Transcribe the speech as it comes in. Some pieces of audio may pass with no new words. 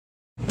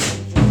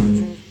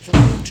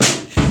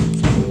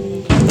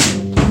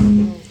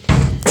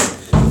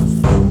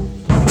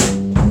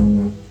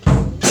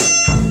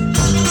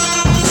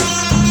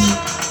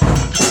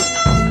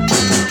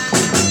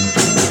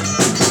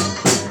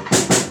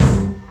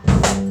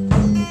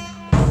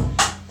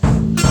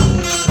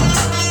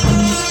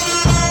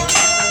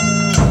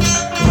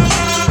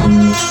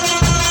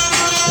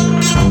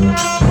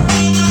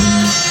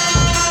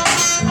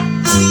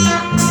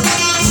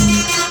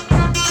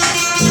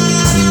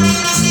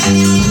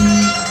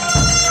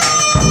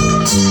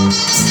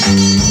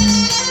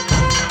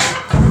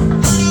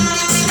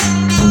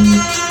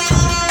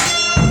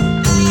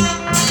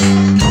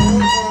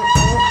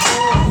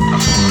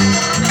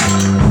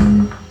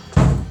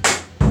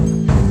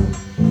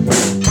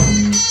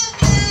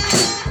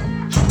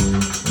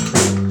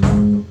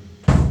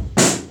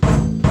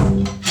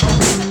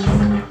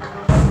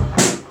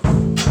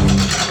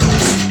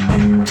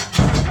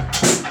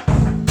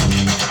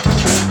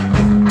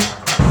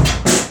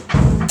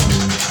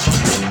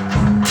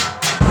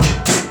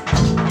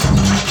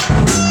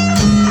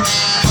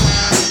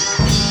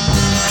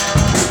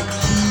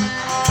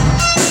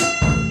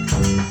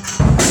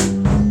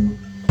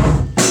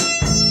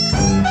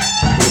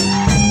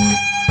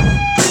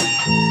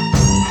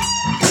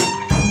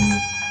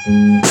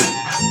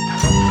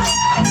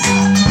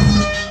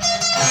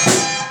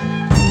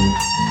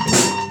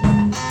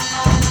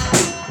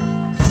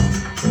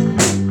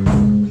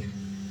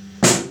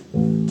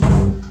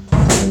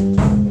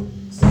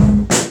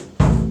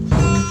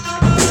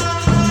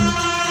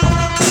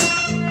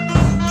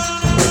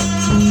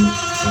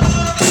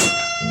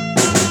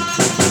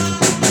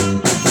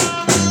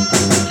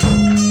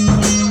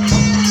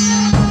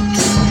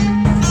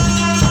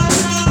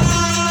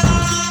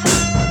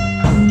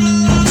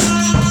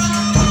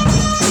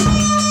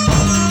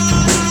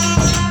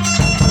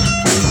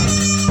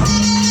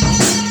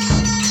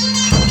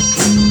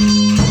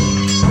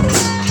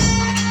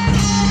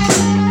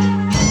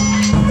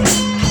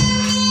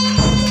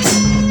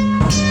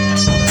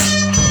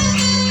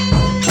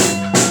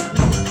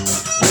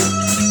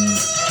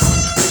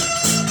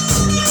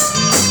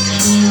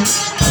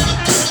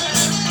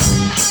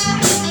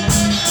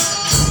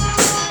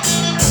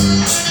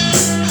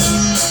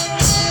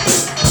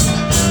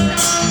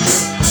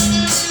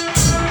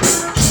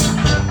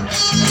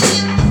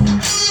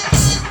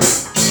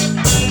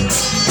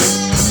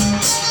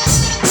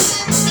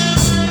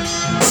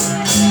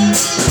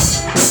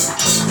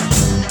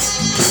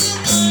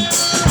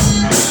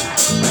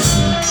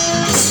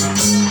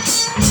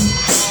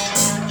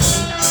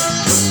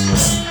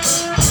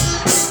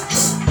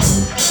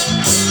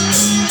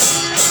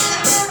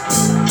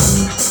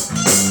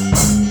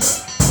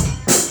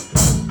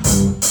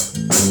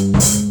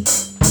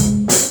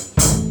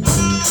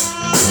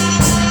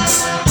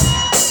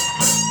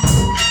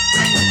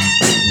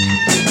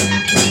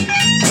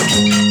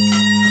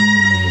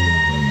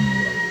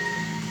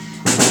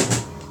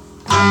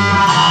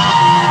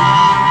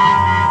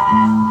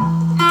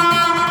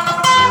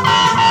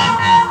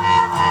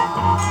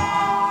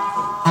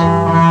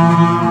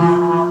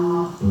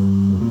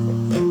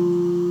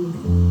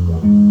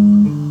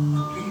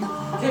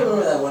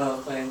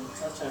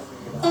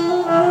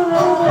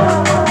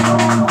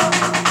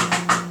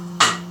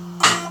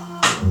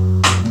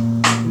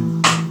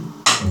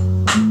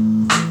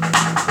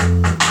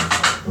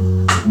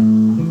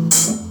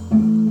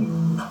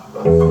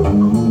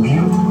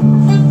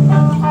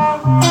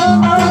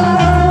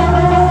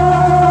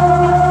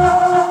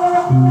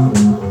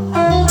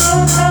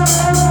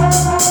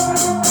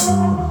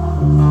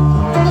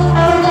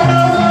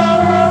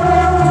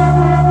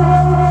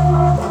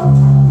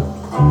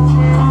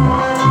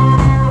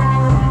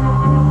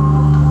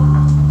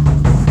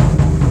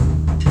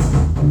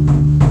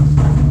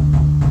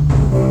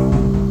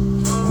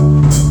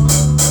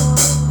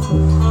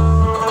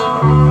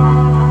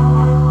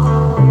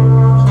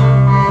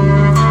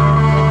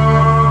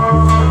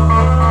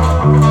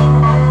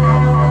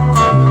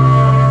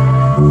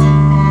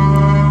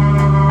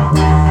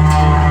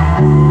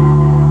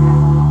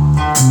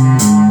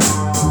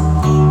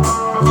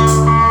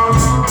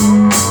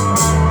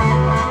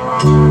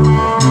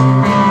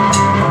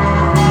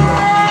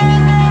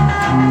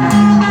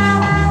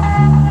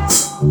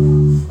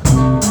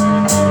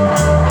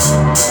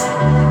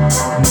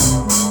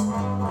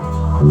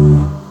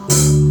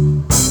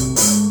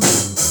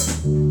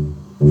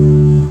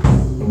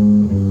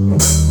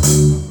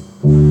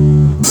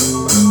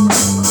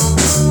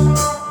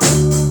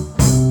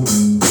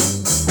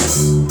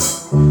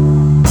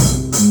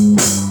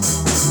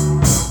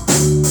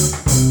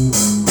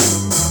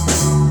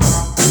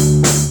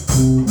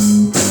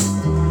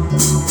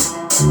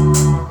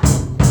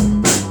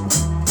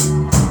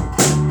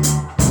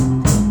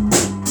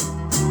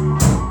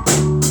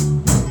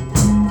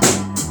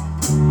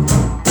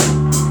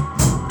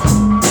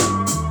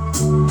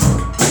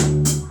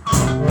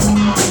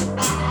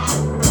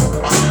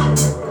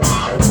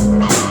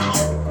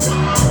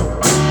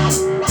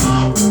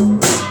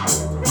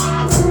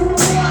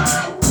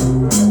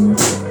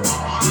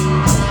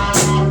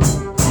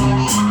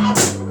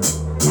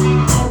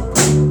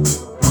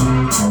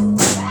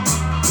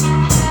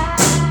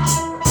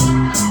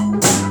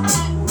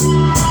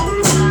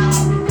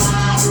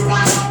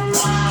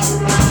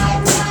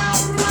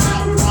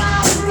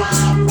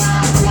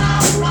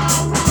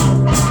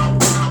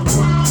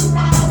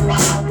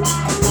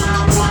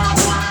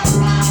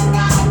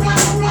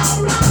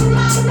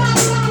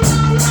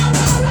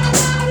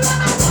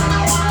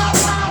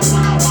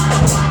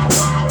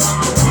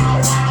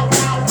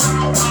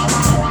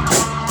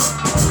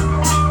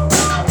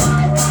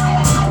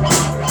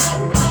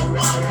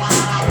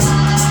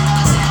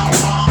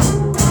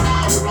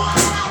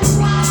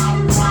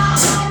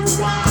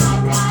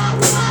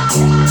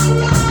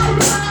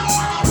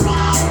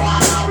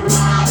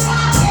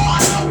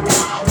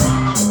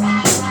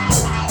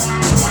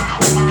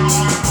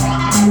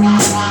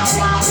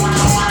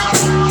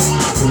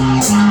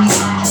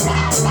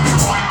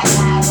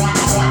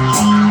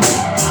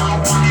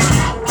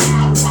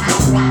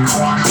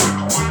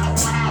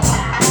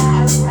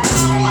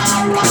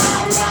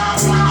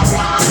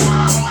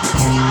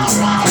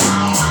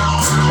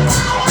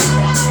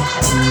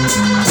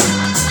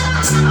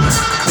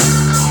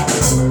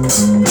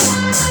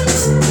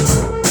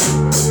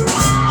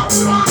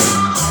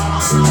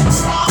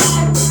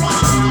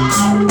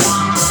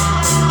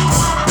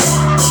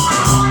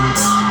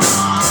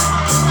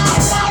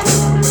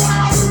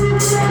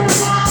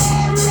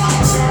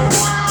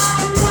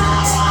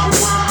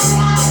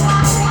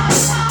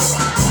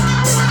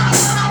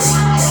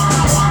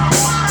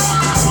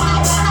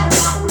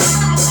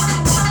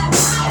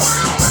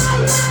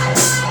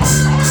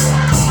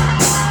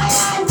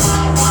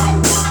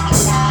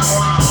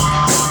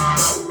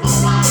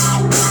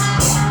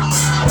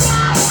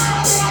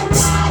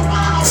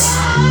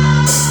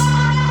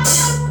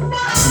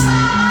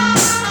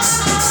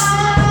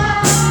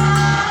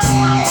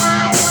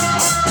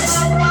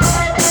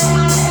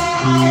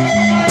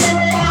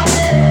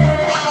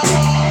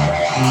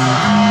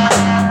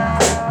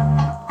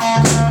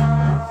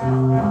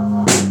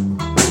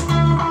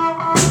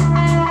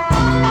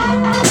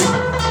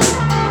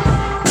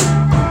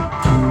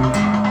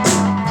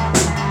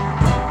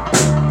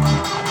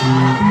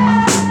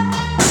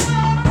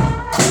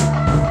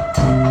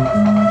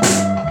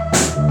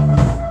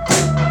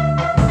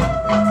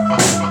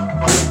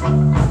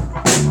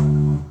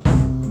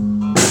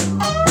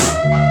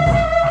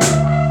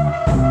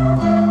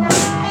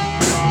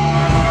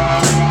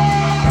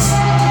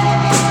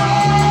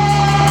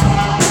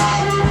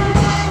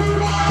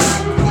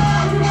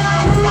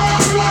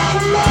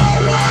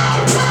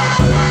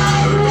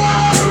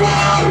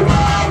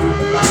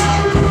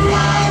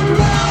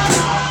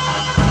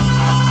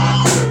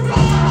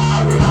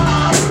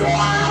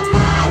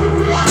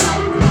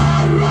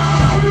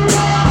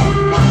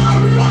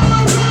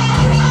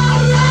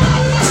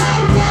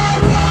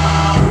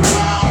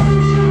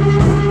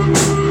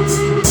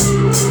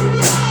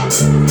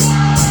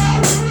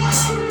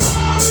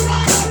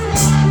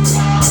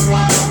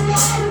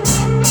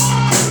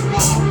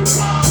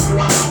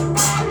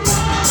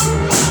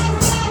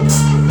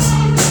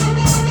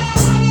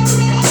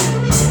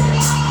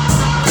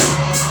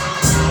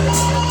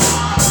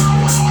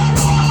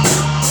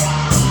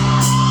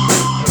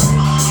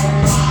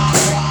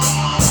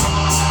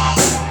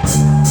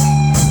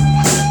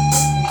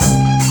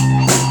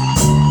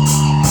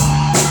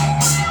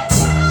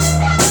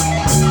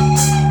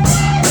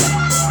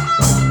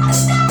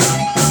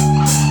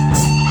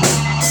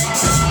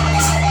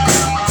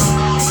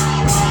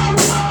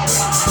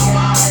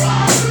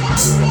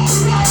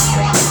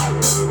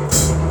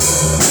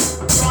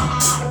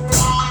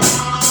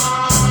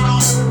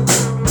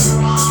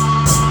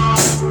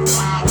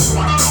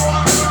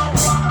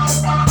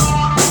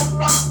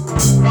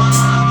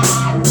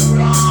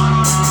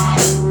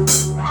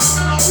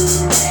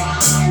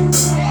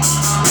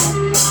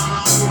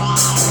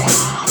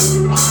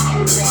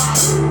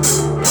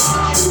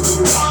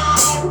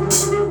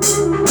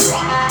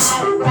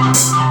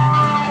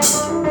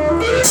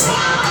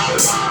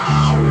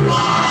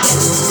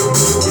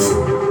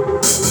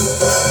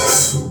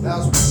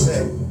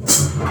sick.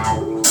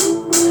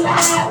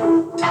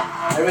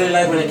 I really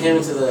like when it came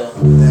into the.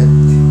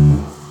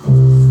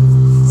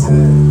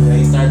 Yeah,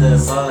 he started the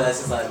song. That's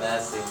just like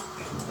nasty. I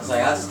was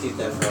like, I'll just keep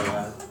that for a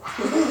while.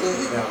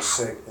 that was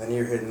sick. Then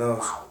you're hitting those.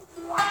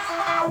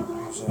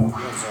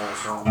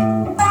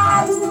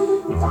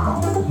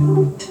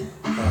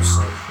 That was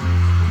sick.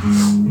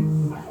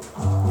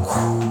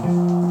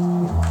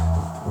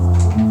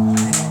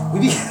 We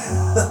be.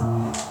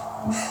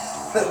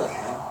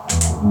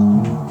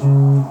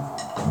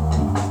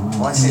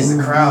 All I see is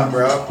the crowd,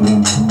 bro.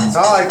 That's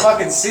all I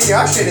fucking see.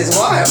 Our shit is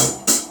wild. I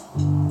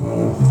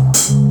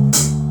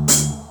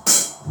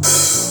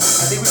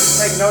think we should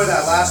take note of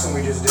that last one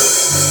we just did. I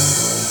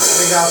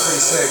think that was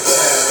pretty sick.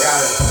 Yeah, I got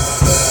it.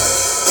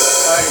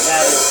 Already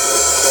got it.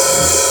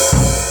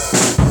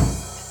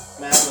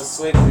 Man, I'm a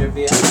swig of your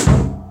beer.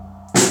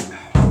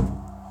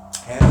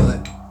 Handle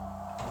it.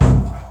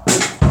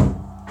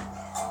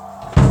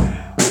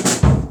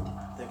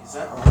 Thank you,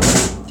 sir.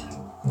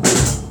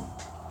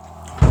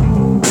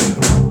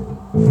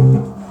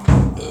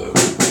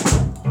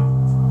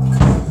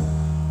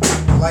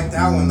 I like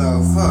that one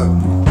though. Fuck.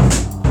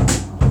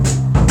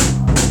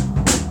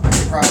 I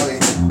could probably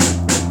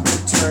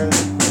turn.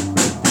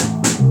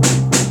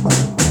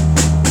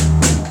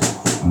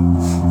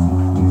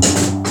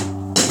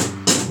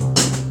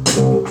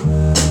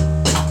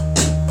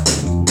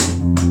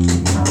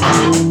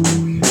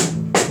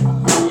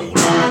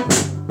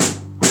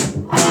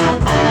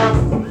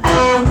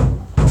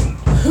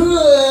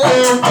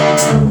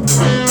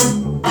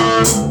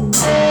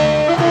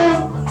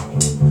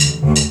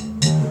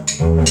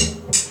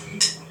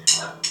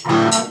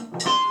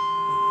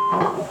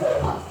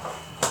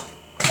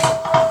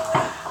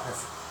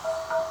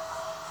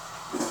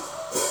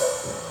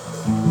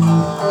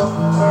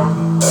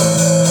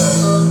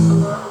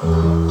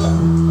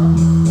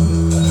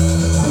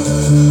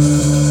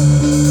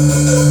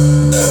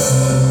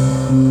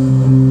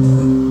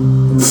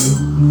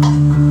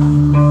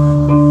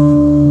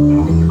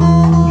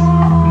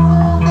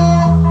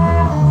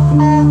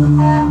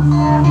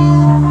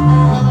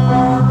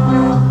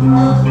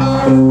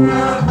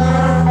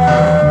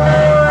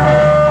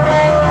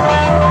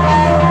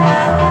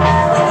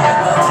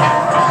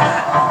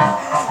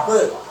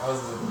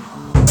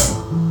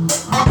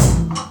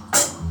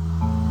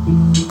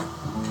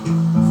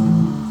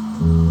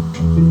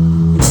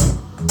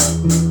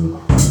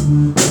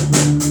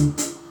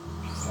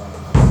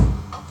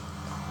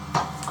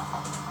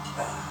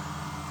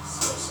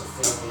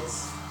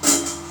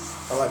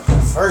 I like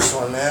that first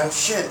one, man.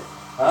 Shit.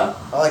 Huh?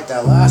 I like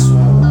that last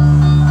one.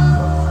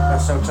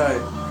 That's so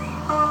tight.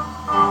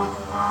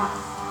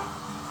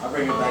 I'll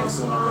bring it back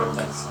soon. I'll bring it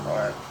back soon.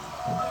 Alright.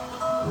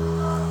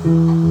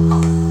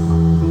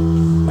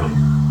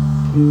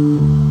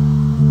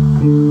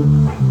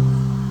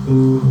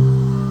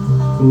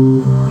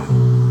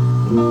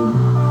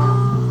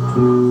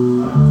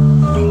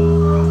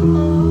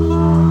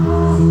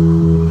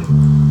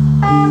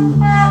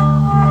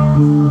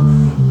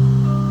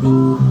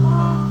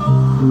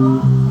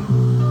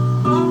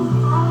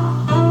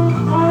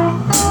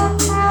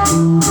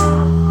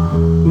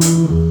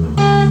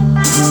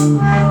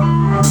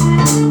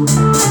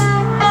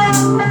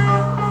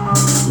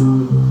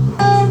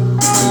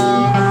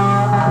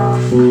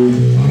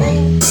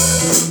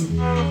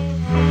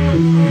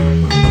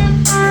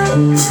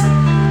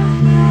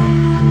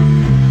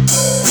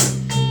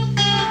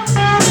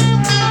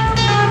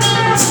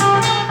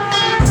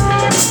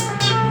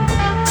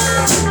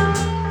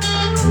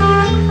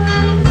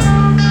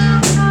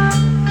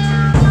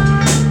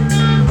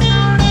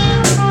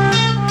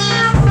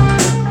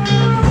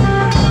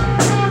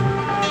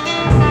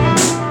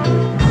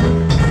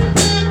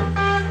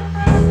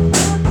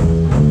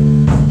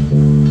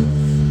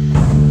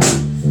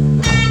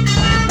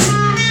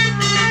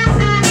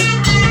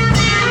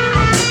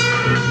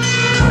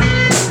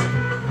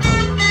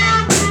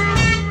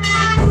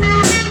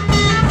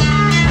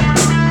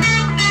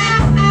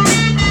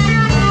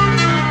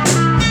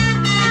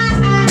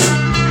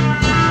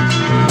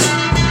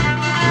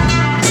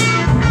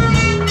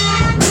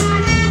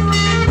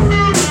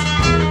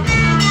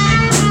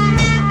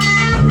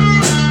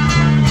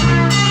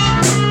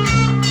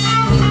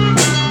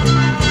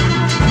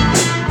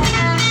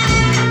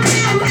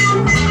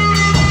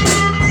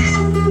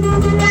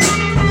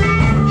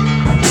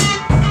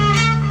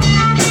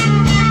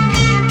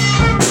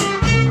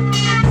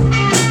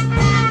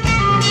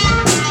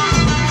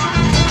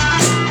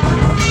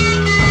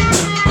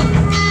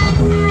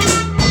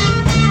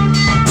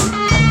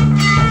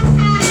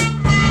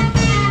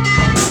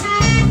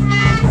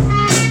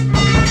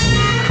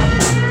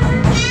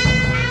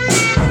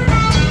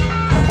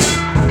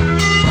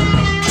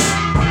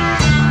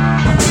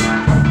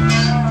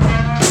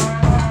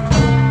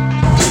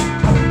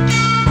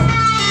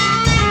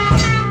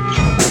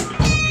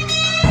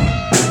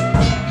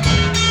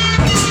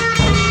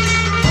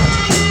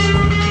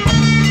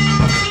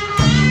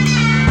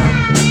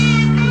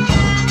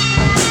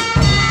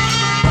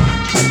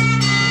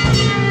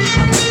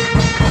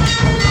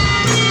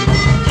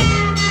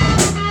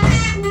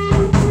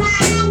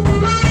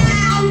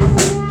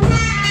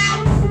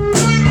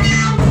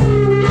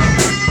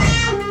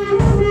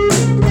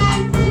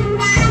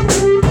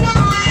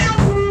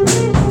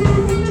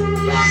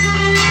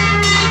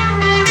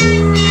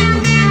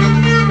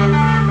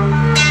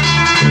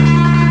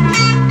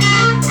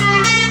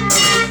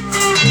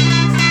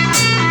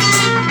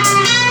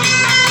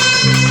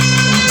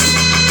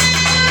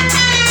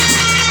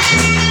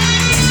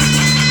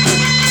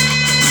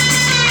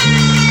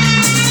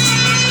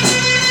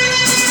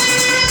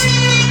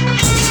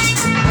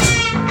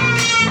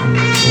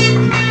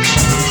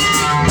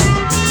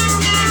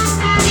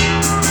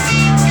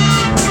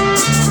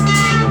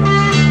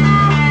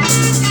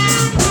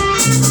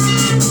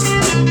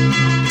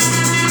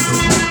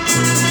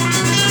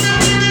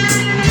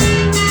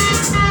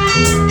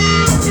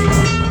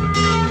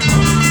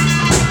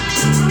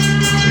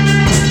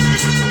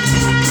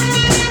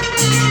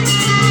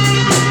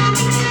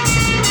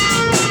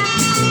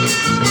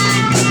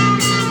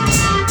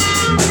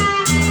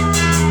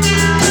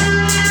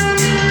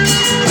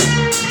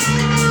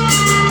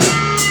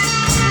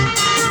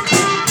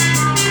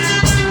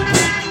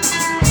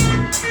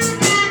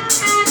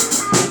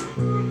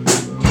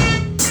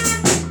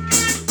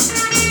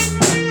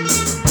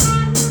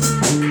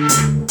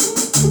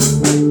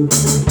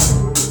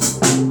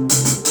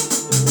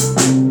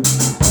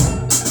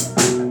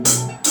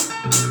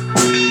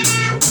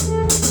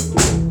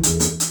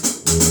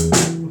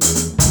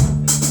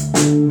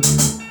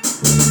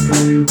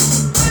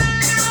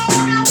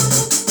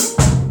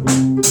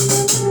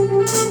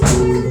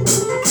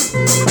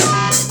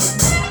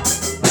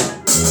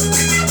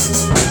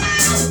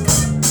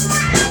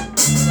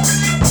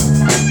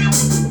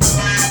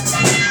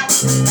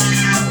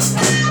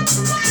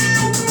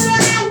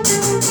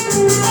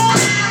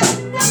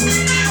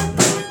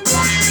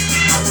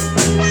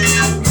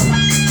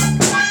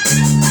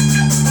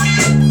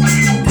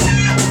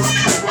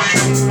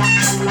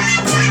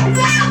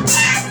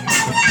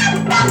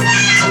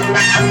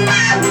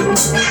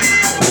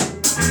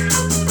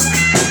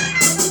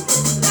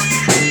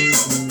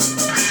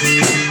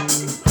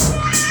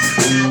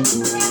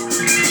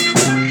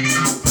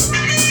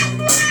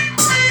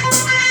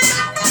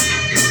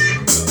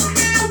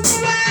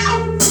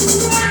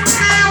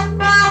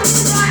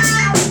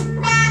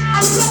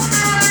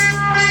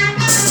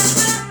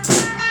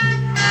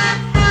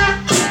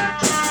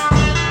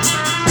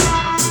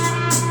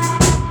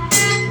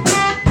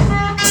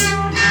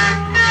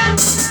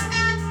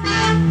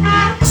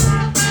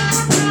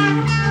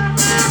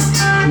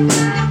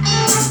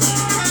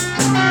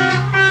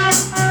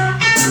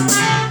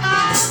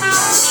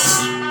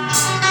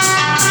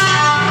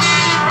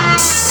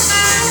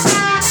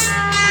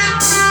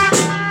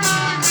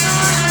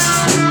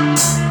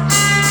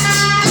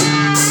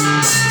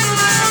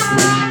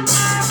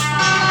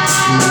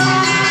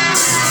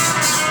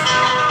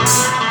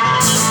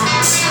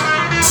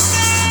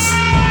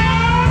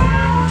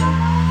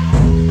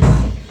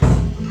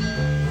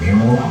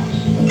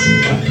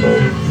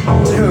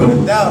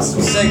 Dude, that was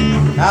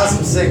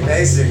some sick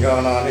basic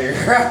going on here.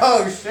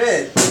 Oh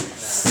shit.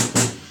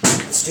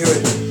 Let's do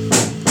it.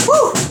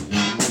 Woo!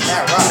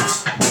 That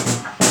rocks.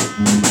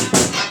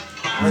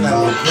 Where's that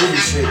little groovy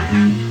shit?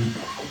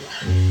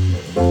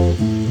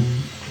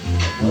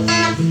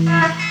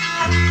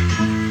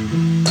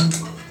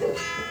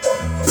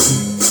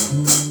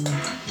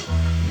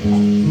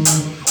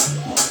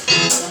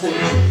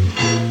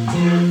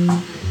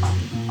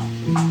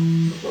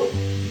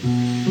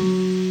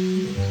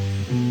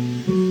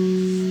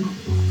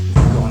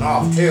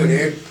 Off too,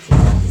 dude.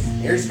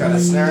 You just got a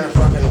snare and a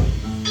fucking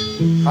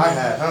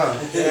hi-hat, huh?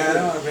 Yeah, I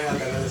don't want to bring out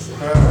that other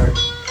stuff. Alright.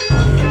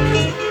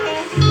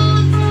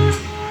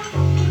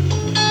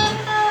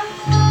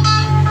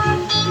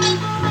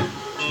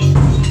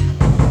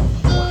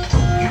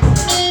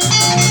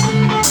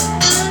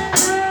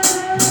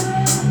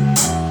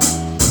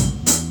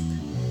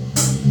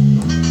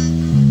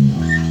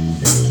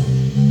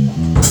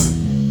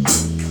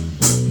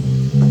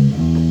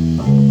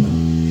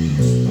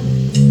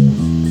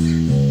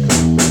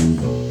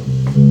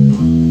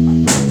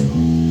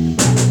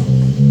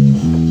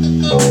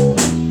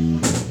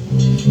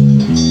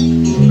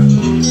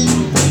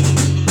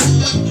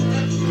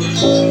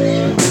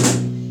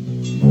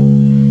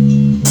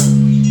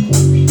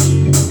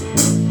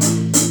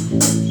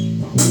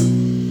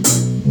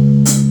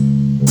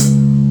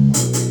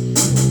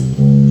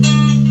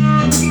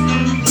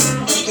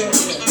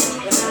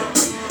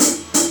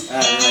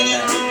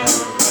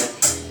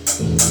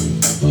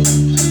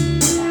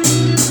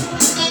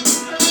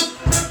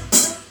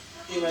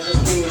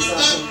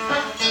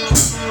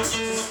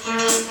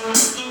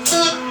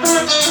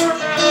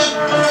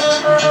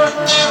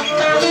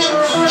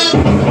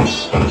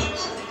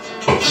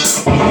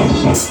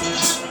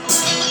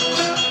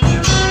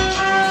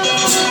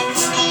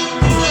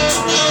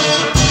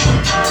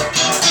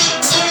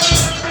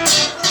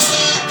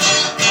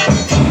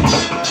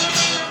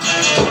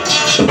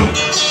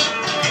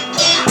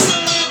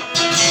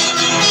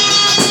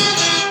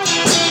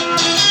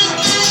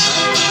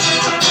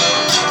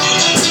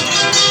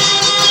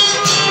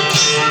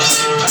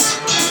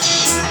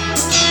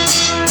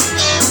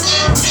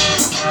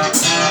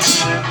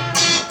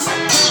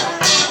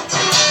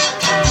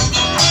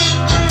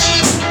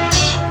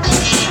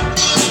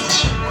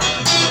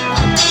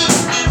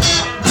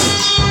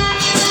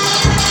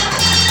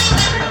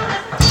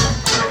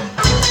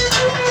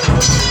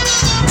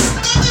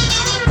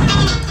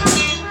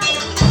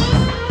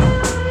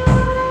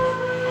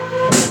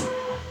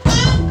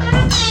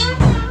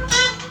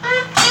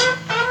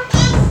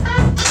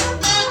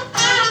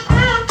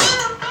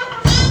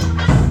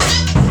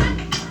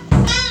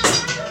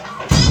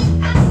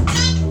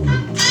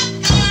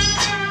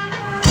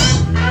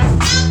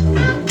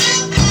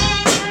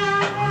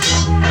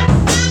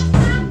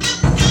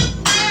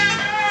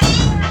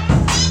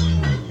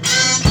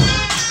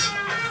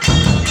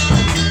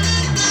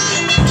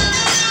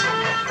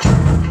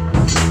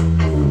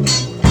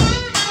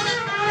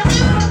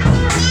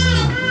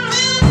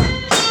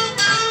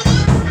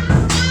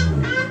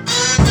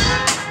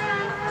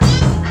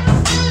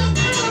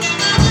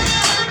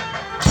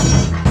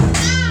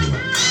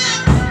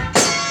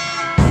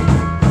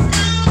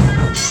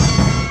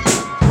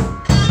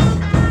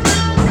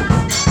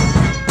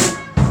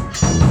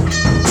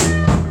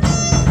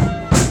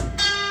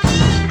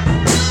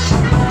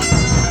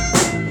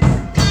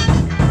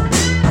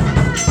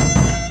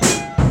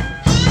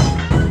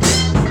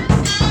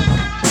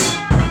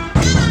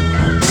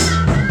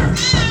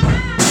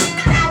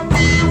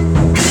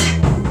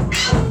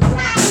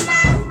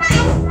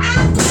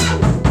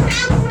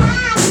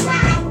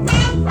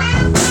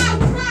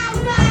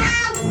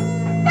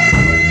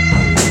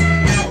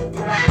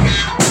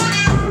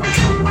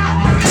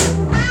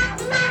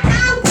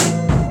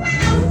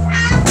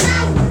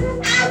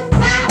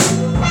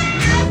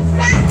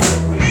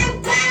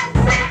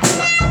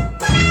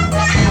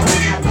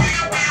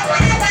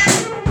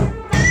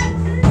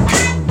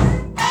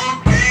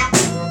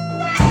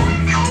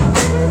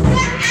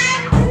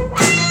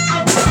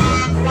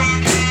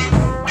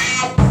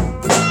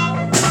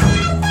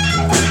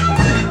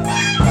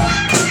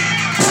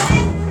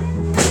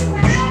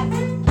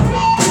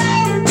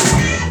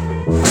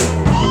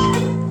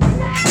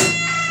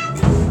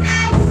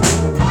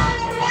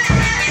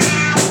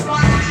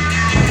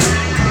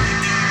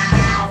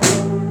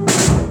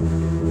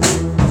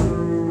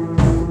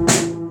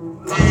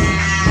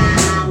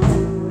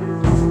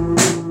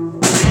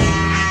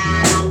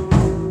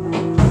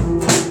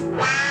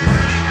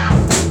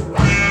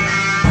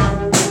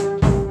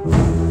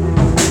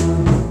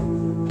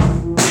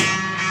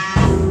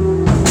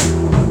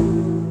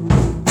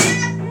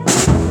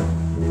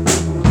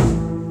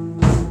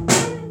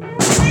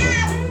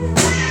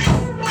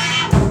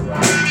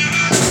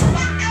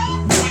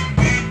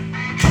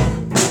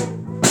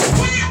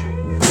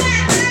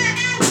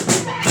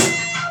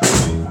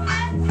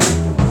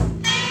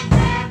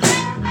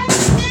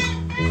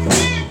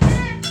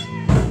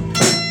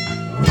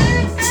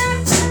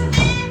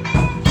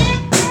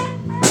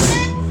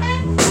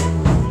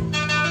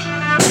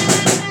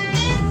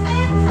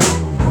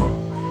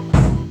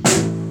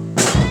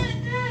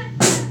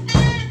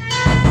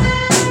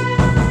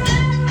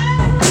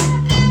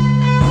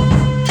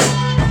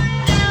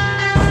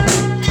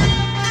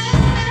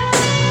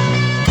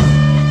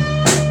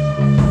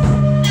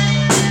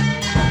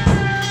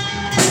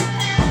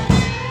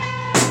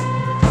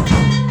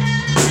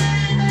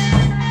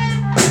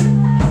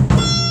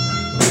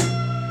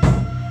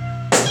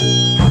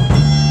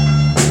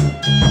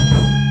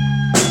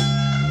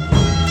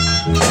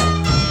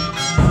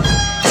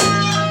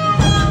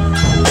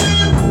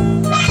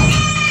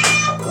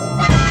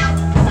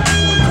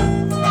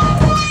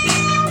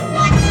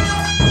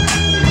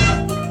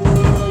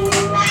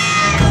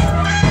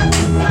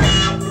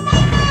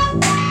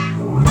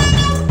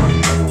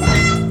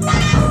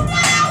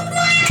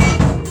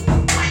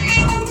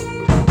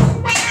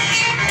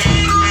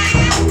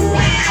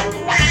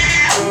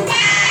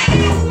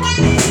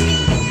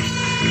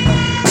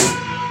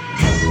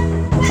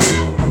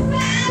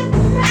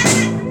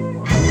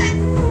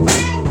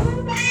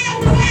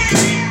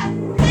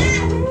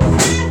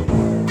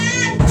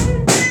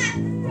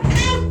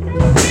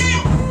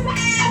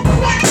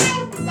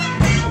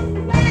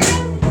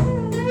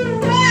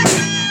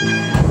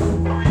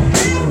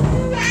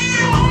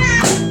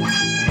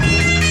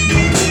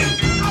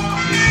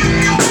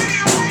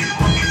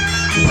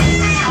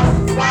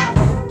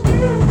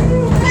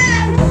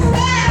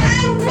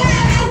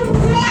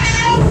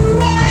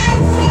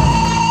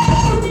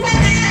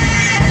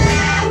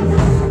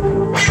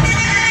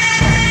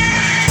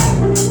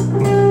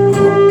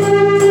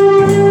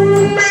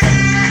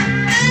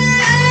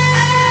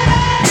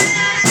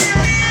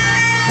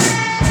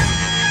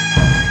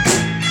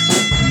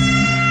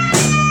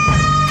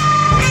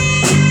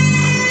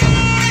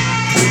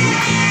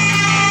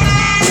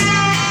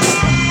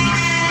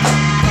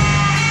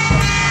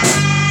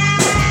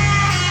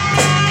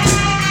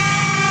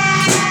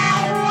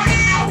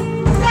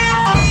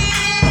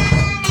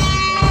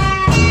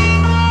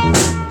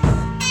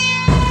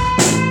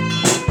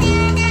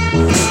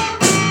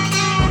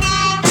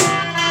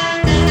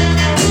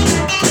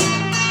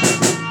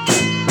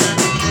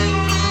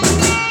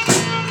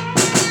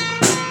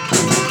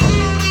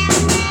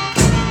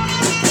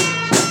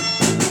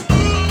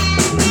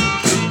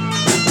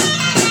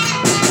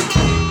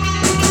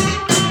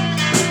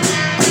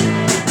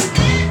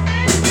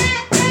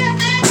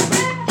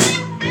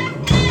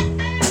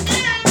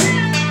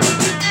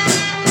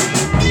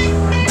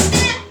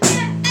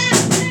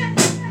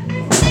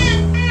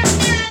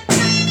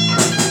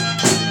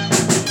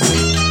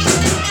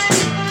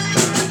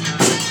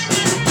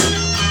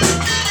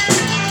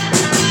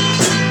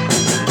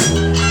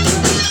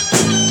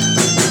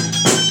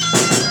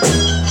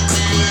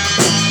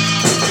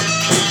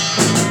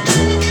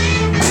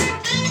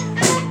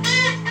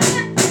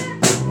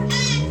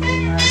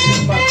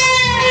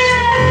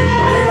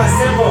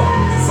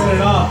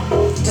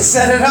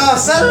 Set it up,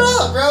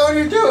 bro. What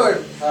are you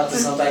doing? I have to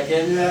come back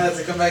in. Yeah,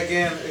 to come back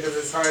in because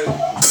it's hard.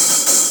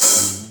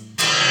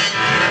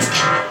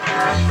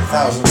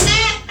 1,000.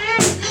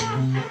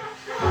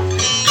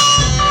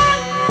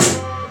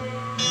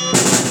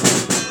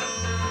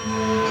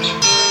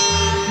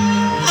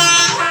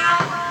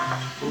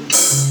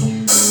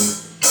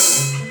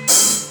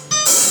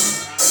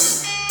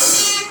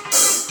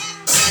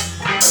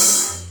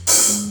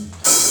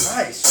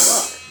 Nice,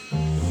 fuck.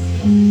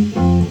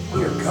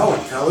 You're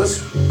going,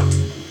 fellas.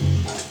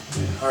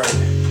 Alright.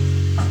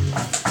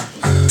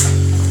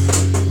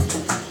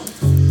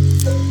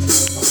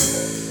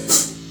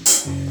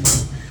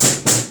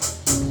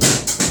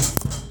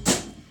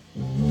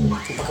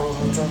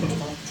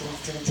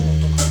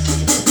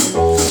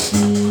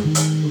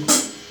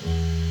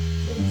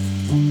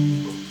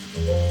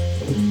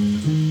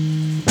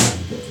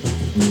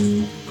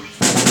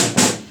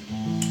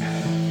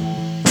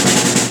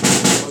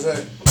 What's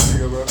that? Here you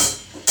go, bro.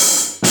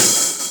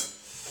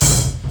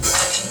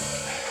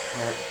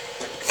 Alright.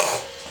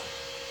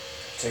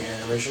 Take an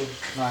animation.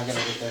 No, I gotta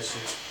get that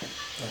shit.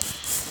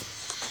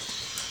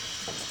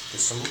 The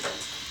symbol.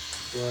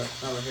 What?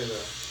 No, look here, the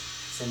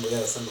symbol. Yeah,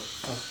 the symbol.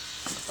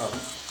 Oh.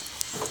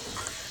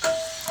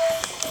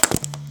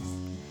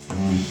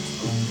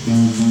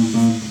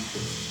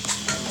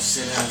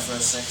 Sit down for a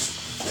second.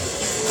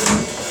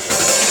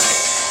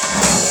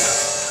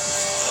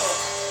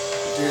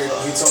 Dude,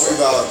 he told me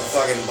about the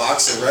fucking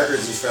box of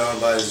records he found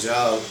by his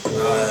job.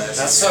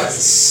 That's fucking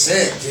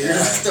sick, dude. Yeah.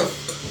 What the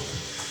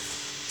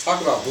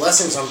talk about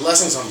blessings on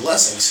blessings on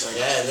blessings. Like,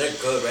 Yeah, they're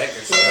good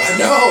records. I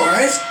know,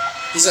 right?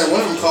 He said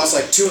one of them cost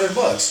like $200.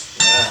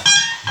 Yeah.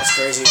 That's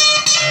crazy.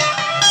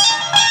 Okay.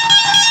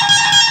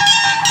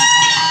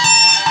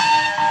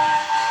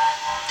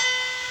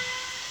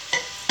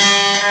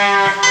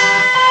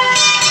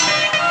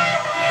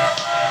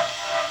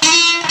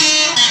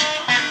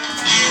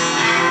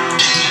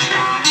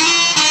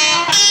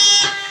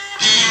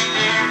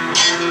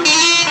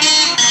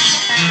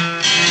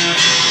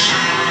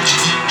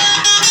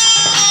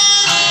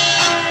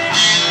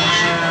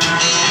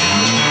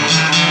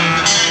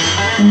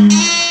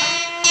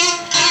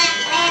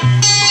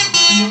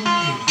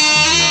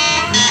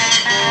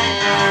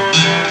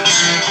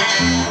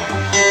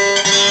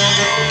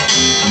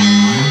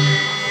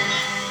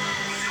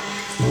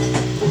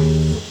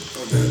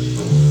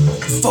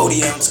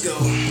 40 ounce go.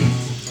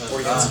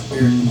 40 ounce of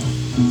beer.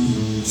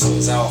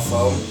 Something's out,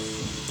 fo.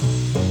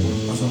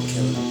 That's what I'm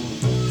killing.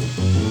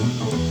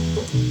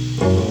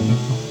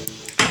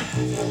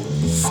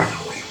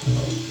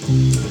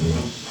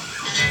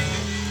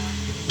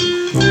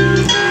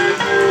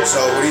 So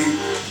what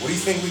do you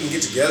think we can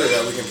get together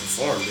that we can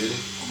perform, dude?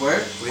 Where?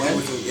 What do you think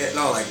we can get?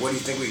 No, like what do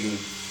you think we can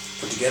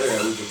put together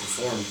that we can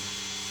perform?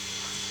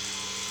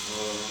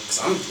 Cause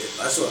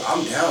that's what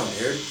I'm down,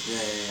 dude.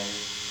 Yeah.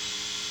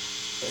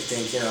 I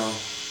think, you know,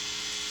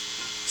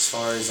 as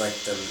far as like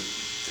the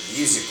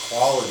music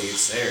quality,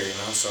 it's there, you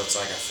know. So it's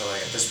like I feel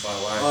like at this point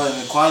in life. Well,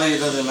 the quality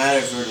doesn't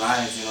matter if we're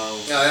live, you know.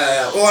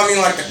 Yeah. Well, I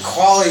mean, like the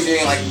quality,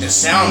 thing, like the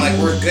sound, like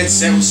we're good.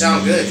 We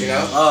sound good, you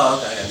know.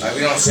 Oh, okay. Like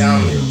we don't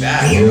sound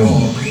bad at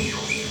all.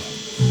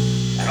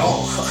 At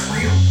all.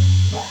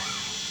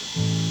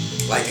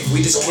 Like if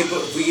we just keep,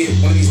 if we get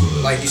one of these,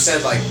 like you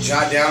said, like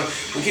jot down,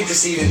 we could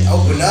just even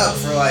open up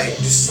for like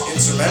just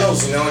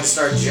instrumentals, you know, and just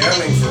start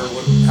jamming for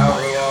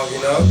however long, you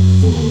know.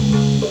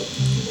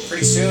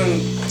 Pretty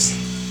soon,